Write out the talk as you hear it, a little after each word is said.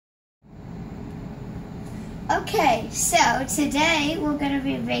Okay, so today we're going to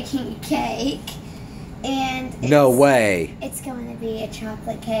be baking a cake. And no way. It's going to be a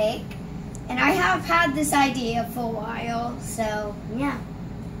chocolate cake. And I have had this idea for a while, so yeah.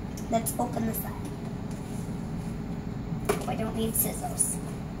 Let's open this up. Oh, I don't need scissors.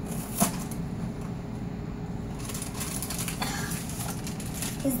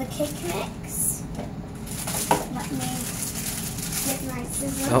 Is the cake mix? Let me get my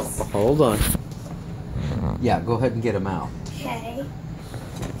scissors. Oh, hold on. Yeah, go ahead and get them out. Okay.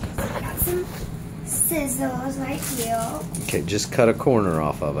 So I got some scissors right here. Okay, just cut a corner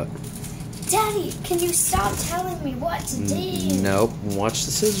off of it. Daddy, can you stop telling me what to do? Nope. Watch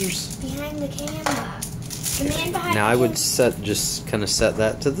the scissors. Behind the camera. The man behind now the I would camera. just kind of set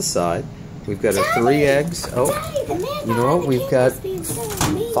that to the side. We've got Daddy, 3 eggs. Oh, Daddy, the man you know what? We've got so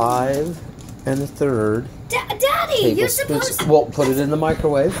 5 and a third. Daddy, you're supposed to... Well, put it in the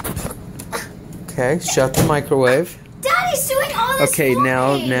microwave. Okay, shut the microwave. Daddy's doing all this Okay, for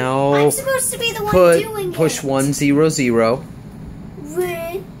now me. now I'm supposed to be the one doing push it. 1 0 0.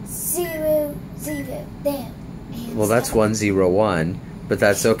 1 0 0. There. Well, that's 1 0 1, but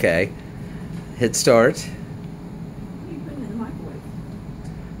that's okay. Hit start. You put it in the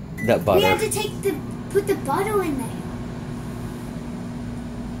microwave. That butter. We had to put the butter in there.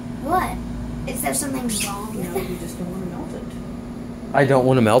 What? Is there something wrong with No, that? you just don't want to melt it. I don't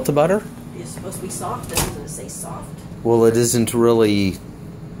want to melt the butter? It's supposed to be soft. Doesn't it say soft? Well, it isn't really.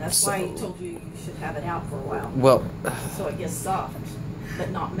 That's why I told you you should have it out for a while. Well, So it gets soft, but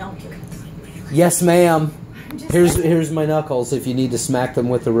not melted. yes, ma'am. Here's my knuckles if you need to smack them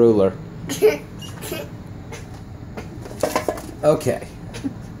with the ruler. Okay.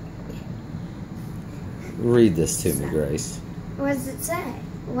 Read this to me, Grace. What does it say?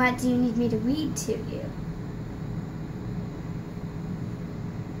 What do you need me to read to you?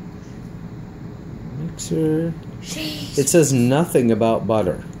 Mixer. Jeez. It says nothing about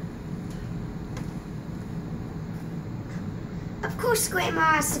butter. Of course, Grandma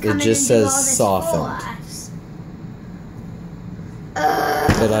has to come It in just and do says all this softened. for us.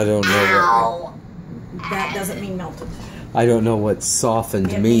 But I don't know Ow. That doesn't mean melted. I don't know what softened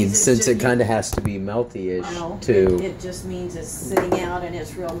It means, means it's since just- it kind of has to be melty-ish No, too. it just means it's sitting out and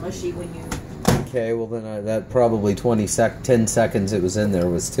it's real mushy when you... Okay, well then that probably 10 seconds it was in there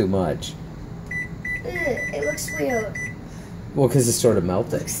was too much. It looks weird. Well, because it's sort of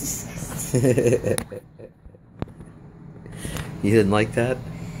melting. You didn't like that?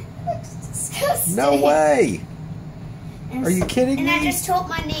 It looks disgusting. No way! And Are you kidding and me? I just hurt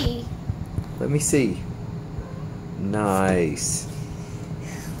my knee. Let me see. Nice.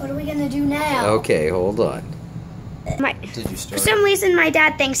 What are we gonna do now? Okay, hold on. Did you For start? some reason, my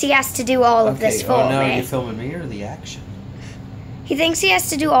dad thinks he has to do all of this for now me. are you filming me or the action? He thinks he has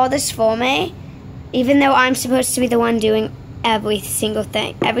to do all this for me, even though I'm supposed to be the one doing every single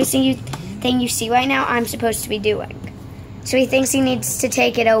thing. Every single thing you see right now, I'm supposed to be doing. So he thinks he needs to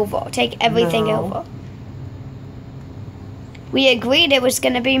take it over, take everything No. over. We agreed it was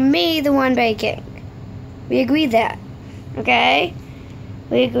going to be me, the one baking. We agreed that, okay?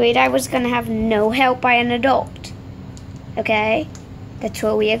 We agreed I was going to have no help by an adult, okay? That's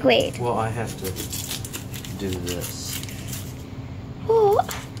what we agreed. Well, I have to do this. Well,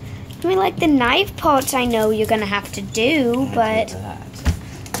 I mean, like the knife parts I know you're going to have to do, but...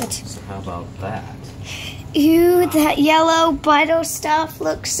 So how about that? Ew, that yellow butter stuff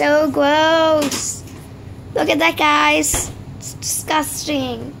looks so gross. Look at that, guys. It's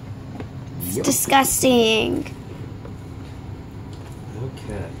disgusting. It's Yep. disgusting.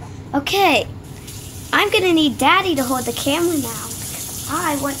 Okay. Okay, I'm gonna need Daddy to hold the camera now.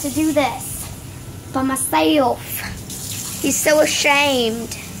 I want to do this by myself. He's so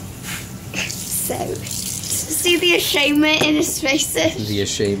ashamed. So, see the ashamed in his faces? The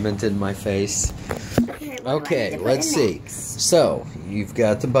ashamed in my face. Okay, What do I need to put let's in see. next? So, you've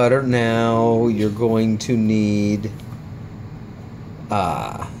got the butter. Now, you're going to need...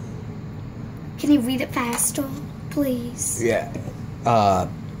 Can you read it faster, please? Yeah.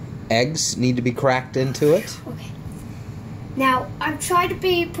 Eggs need to be cracked into it. Okay. Now, I've tried to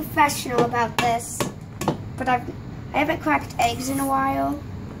be professional about this, but I haven't cracked eggs in a while.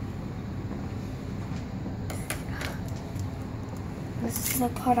 This is the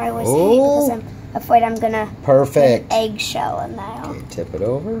part I always hate because I'm afraid I'm gonna Perfect. put an eggshell in there. Okay, tip it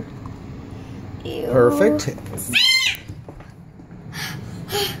over. Ew. Perfect.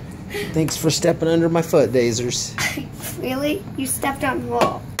 Thanks for stepping under my foot, Dazers. Really? You stepped on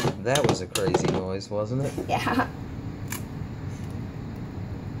wool. That was a crazy noise, wasn't it? Yeah.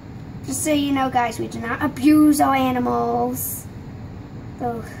 Just so you know, guys, we do not abuse our animals.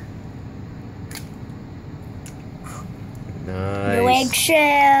 Ugh. No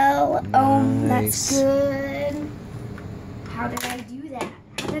eggshell. Nice. Oh, that's good. How did I do that?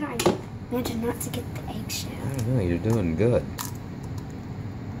 How did I manage not to get the eggshell? I don't know, you're doing good.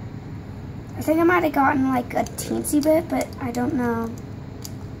 I think I might have gotten like a teensy bit, but I don't know.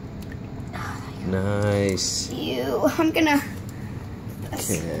 Nice. Ew, I'm gonna...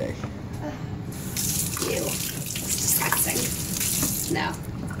 Okay. Ew. It's disgusting. No.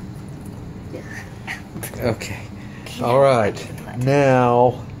 Okay. All right.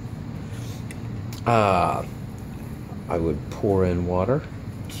 Now, I would pour in water.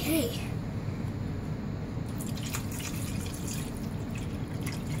 Okay.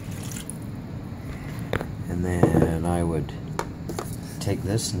 And then I would take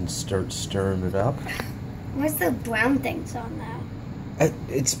this and start stirring it up. What's the brown things on that?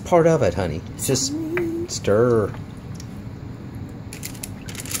 It's part of it, honey. Just stir.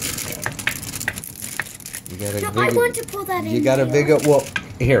 You got No, I want to pull that in. You got a big... Well,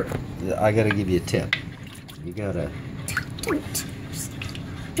 here. I got to give you a tip. You got to...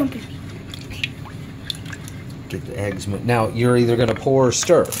 Don't be mean. Okay. Get the eggs... Now, you're either going to pour or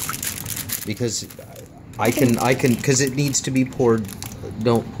stir. Because I can... Because it needs to be poured...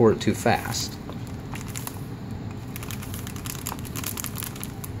 Don't pour it too fast.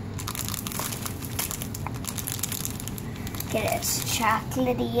 Get it as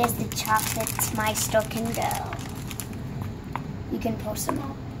chocolatey as the chocolate Meister can go. You can pour some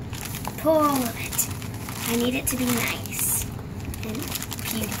more. Pour all of it. I need it to be nice and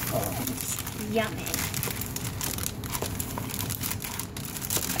beautiful and yummy.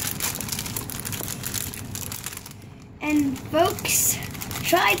 And folks,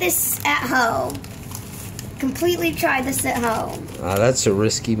 try this at home. Completely try this at home. That's a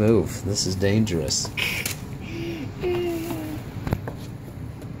risky move. This is dangerous.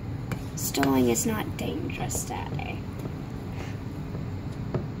 Stalling is not dangerous, Daddy.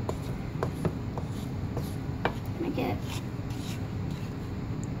 Can I get...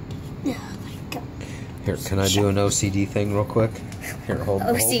 Oh my God. Here, can I do an OCD thing real quick? Here, hold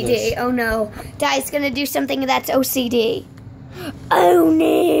OCD, this. oh no. Daddy's gonna do something that's OCD. Oh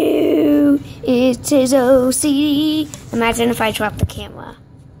no, it is OCD. Imagine if I dropped the camera.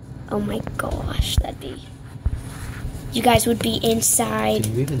 Oh my gosh, that'd be... You guys would be inside.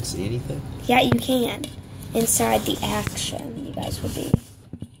 Can you even see anything? Yeah, you can. Inside the action. You guys would be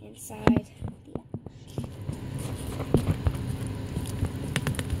inside the action.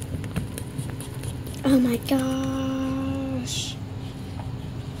 Oh my gosh.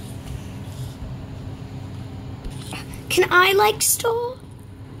 Can I, like, stall?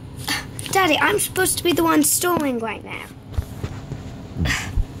 Daddy, I'm supposed to be the one stalling right now.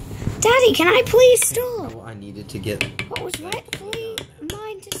 Daddy, can I please stall? Oh, I needed to get... What was rightfully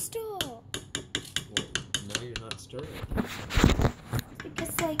mine to stall? Well, now you're not stirring.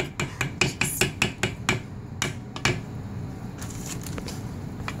 Because, like, just...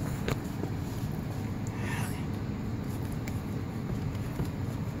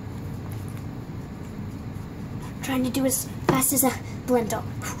 Trying to do as fast as a blender.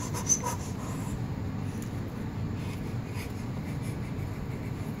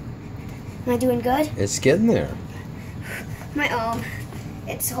 Am I doing good? It's getting there. My arm,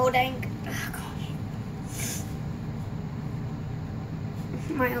 it's holding. Oh gosh.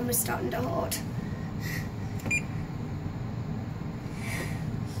 My arm is starting to hold.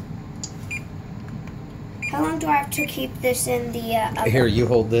 How long do I have to keep this in the oven? Here, you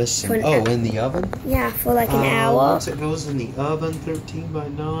hold this. For an Oh, hour. in the oven? Yeah, for like an hour. Once it goes in the oven, 13 by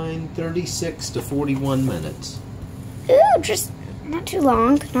 9, 36 to 41 minutes. Ooh, just not too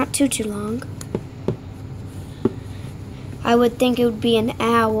long. Not too long. I would think it would be an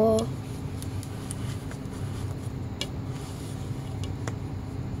hour.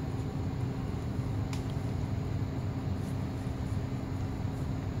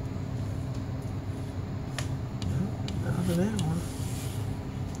 Not an hour.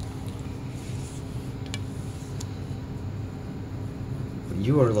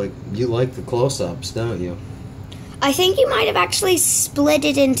 You like the close-ups, don't you? I think you might have actually split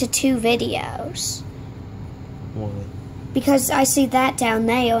it into 2 videos. Why? Because I see that down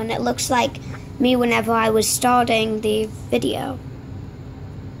there, and it looks like me whenever I was starting the video.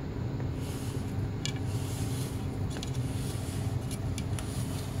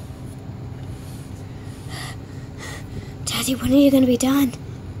 Daddy, when are you going to be done?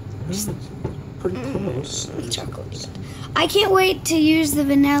 Pretty close. Chocolate. I can't wait to use the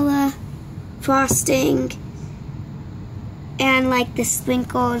vanilla frosting and like the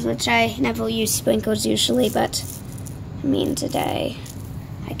sprinkles, which I never use sprinkles usually, but I mean today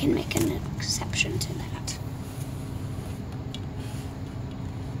I can make an exception to that.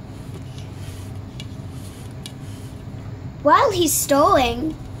 while he's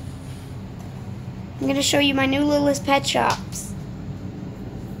stalling, I'm going to show you my new Littlest Pet Shops,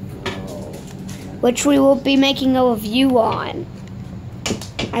 which we will be making a review on.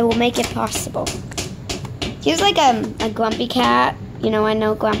 I will make it possible. Here's like a grumpy cat. You know, I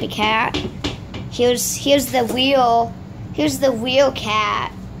know grumpy cat. Here's the real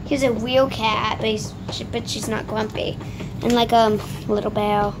cat. Here's a real cat, but she's not grumpy. And like a little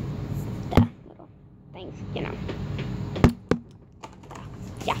bear. That little thing, you know.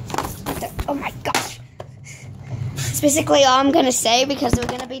 Yeah. Oh my gosh. That's basically all I'm gonna say because we're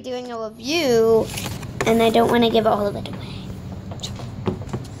gonna be doing a review, and I don't want to give all of it away.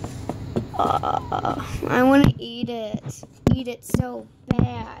 I want to eat it. Eat it so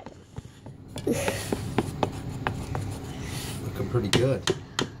bad. Looking pretty good.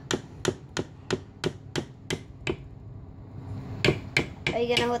 Are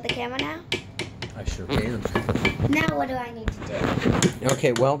you gonna hold the camera now? I sure can. Now what do I need to do?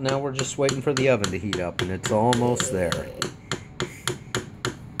 Okay, well, now we're just waiting for the oven to heat up, and it's almost there.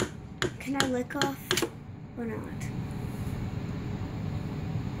 Can I lick off or not?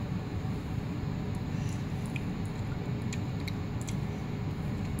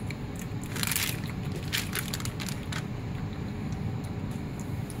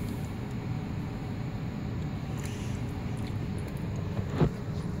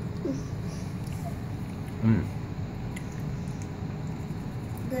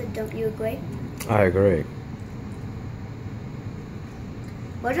 Good, don't you agree? I agree.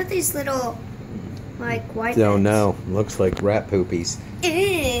 What are these little, like, white Oh bits? no, looks like rat poopies.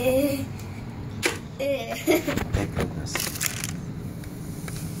 Ew. Thank goodness.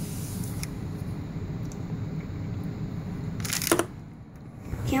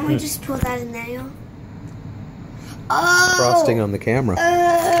 Can't we just pull that in there? Oh! Frosting on the camera.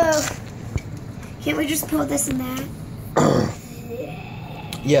 Oh! Can't we just pull this in there?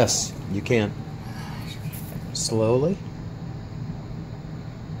 Yes, you can. Slowly.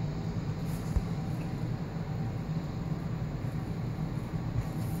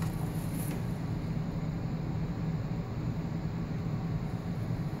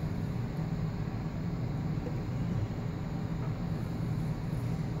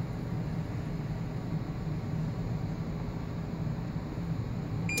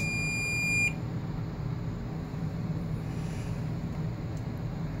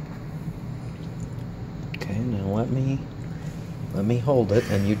 Okay, now let me hold it,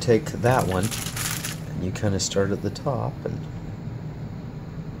 and you take that one, and you kind of start at the top, and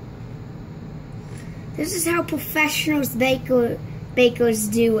This is how professionals bakers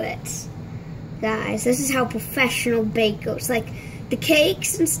do it, guys. This is how professional bakers, like the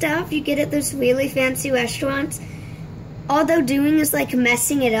cakes and stuff you get at those really fancy restaurants, all they're doing is like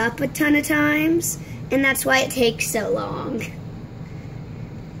messing it up a ton of times, and that's why it takes so long.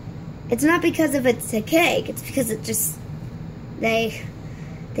 It's not because of it's a cake, it's because it just, they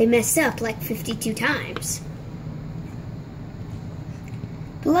messed up like 52 times.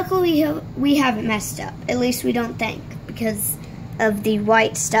 But luckily we haven't messed up, at least we don't think, because of the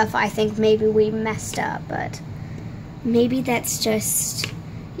white stuff. I think maybe we messed up, but maybe that's just,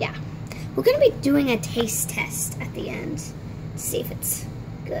 yeah. We're gonna be doing a taste test at the end to see if it's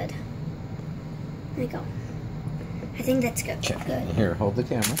good. There you go. I think that's good. okay. Good. Here, hold the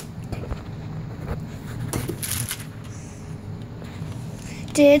camera.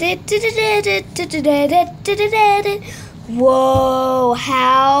 Whoa,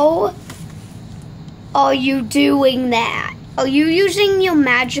 how are you doing that? Are you using your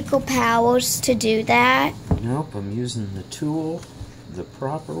magical powers to do that? Nope, I'm using the tool the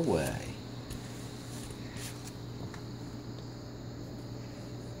proper way.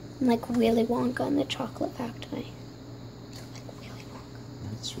 I'm like Willy Wonka in the Chocolate Factory. Like Willy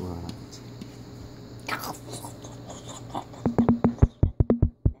Wonka. That's right.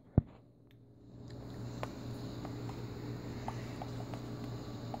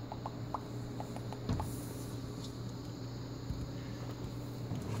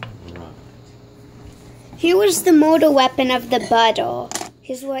 Here was the mortar weapon of the butter.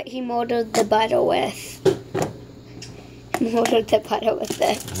 Here's what he mortared the butter with. He mortared the butter with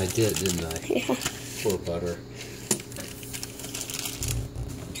it. I did, didn't I? Yeah. Poor butter.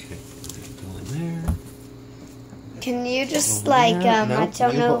 Okay, go in there. Can you just Go like there. I Nope,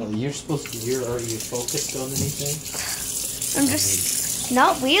 don't know. You're supposed to. Are you focused on anything? I'm just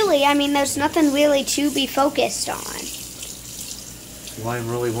not really. I mean, there's nothing really to be focused on. Well, I'm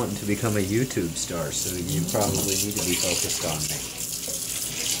really wanting to become a YouTube star, so you probably need to be focused on me.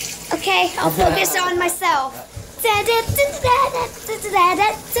 Okay, I'll focus on myself. Okay,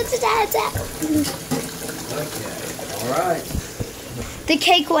 right. The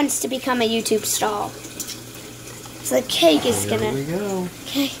cake wants to become a YouTube star. So the cake is There gonna... we go.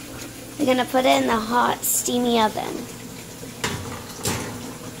 Okay. We're gonna put it in the hot, steamy oven.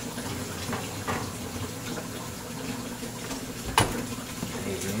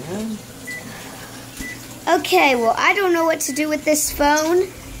 And Okay, well, I don't know what to do with this phone,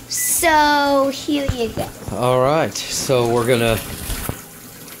 so here you go. all right, so we're gonna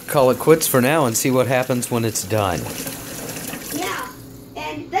call it quits for now and see what happens when it's done. Yeah,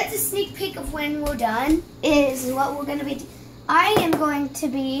 and that's a sneak peek of when we're done, is what we're gonna be... I am going to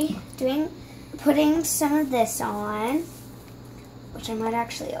be putting some of this on, which I might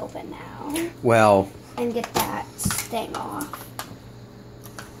actually open now, Well, and get that thing off.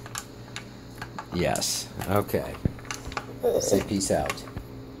 yes. Okay. Say peace out.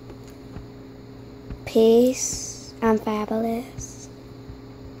 Peace. I'm fabulous.